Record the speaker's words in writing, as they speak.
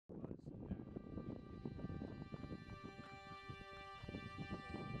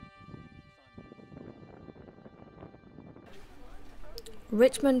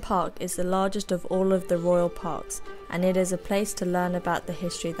Richmond Park is the largest of all of the royal parks, and it is a place to learn about the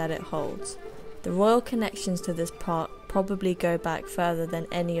history that it holds. The royal connections to this park probably go back further than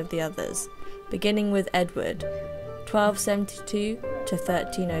any of the others, beginning with Edward, 1272 to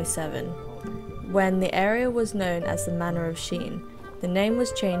 1307, when the area was known as the Manor of Sheen. The name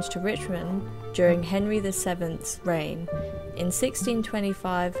was changed to Richmond during Henry VII's reign. In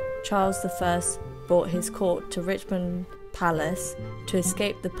 1625, Charles I brought his court to Richmond Palace to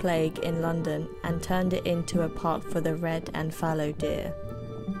escape the plague in London and turned it into a park for the red and fallow deer.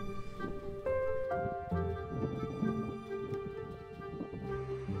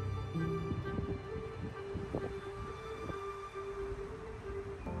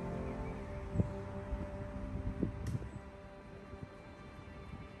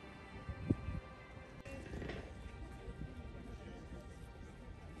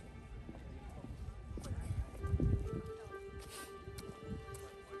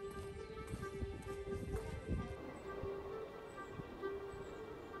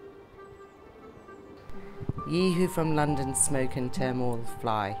 Ye who from London's smoke and turmoil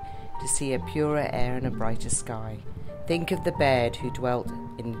fly, to see a purer air and a brighter sky, think of the baird who dwelt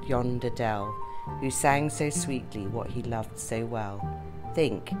in yonder dell, who sang so sweetly what he loved so well.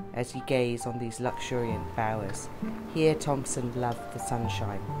 Think, as ye gaze on these luxuriant bowers, here Thomson loved the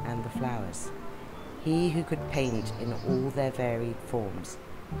sunshine and the flowers. He who could paint in all their varied forms,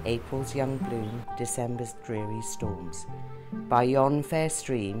 April's young bloom, December's dreary storms, by yon fair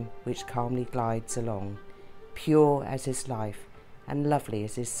stream which calmly glides along, pure as his life and lovely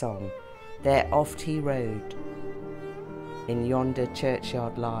as his song, there oft he rode. In yonder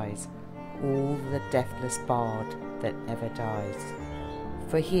churchyard lies all the deathless bard that ever dies.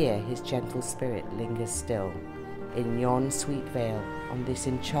 For here his gentle spirit lingers still, in yon sweet vale on this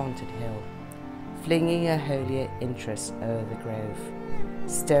enchanted hill, flinging a holier interest o'er the grove,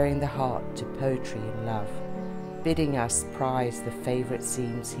 stirring the heart to poetry and love, bidding us prize the favourite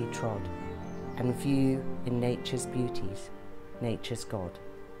scenes he trod, and view in nature's beauties, nature's God.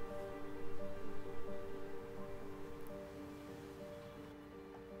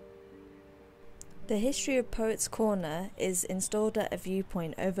 The history of Poets' Corner is installed at a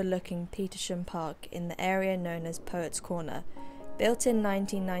viewpoint overlooking Petersham Park in the area known as Poets' Corner, built in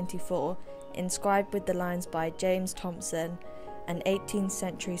 1994, inscribed with the lines by James Thomson, an 18th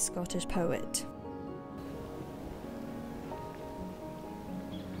century Scottish poet.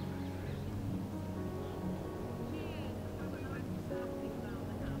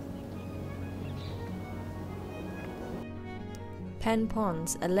 Pen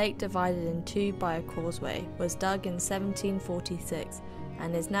Ponds, a lake divided in two by a causeway, was dug in 1746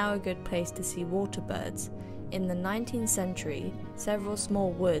 and is now a good place to see water birds. In the 19th century, several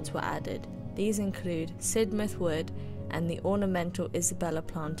small woods were added. These include Sidmouth Wood and the ornamental Isabella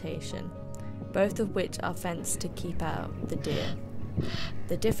Plantation, both of which are fenced to keep out the deer.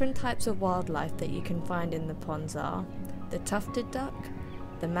 The different types of wildlife that you can find in the ponds are the tufted duck,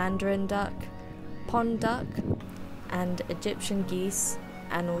 the mandarin duck, pond duck, and Egyptian geese,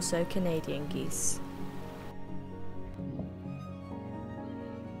 and also Canadian geese.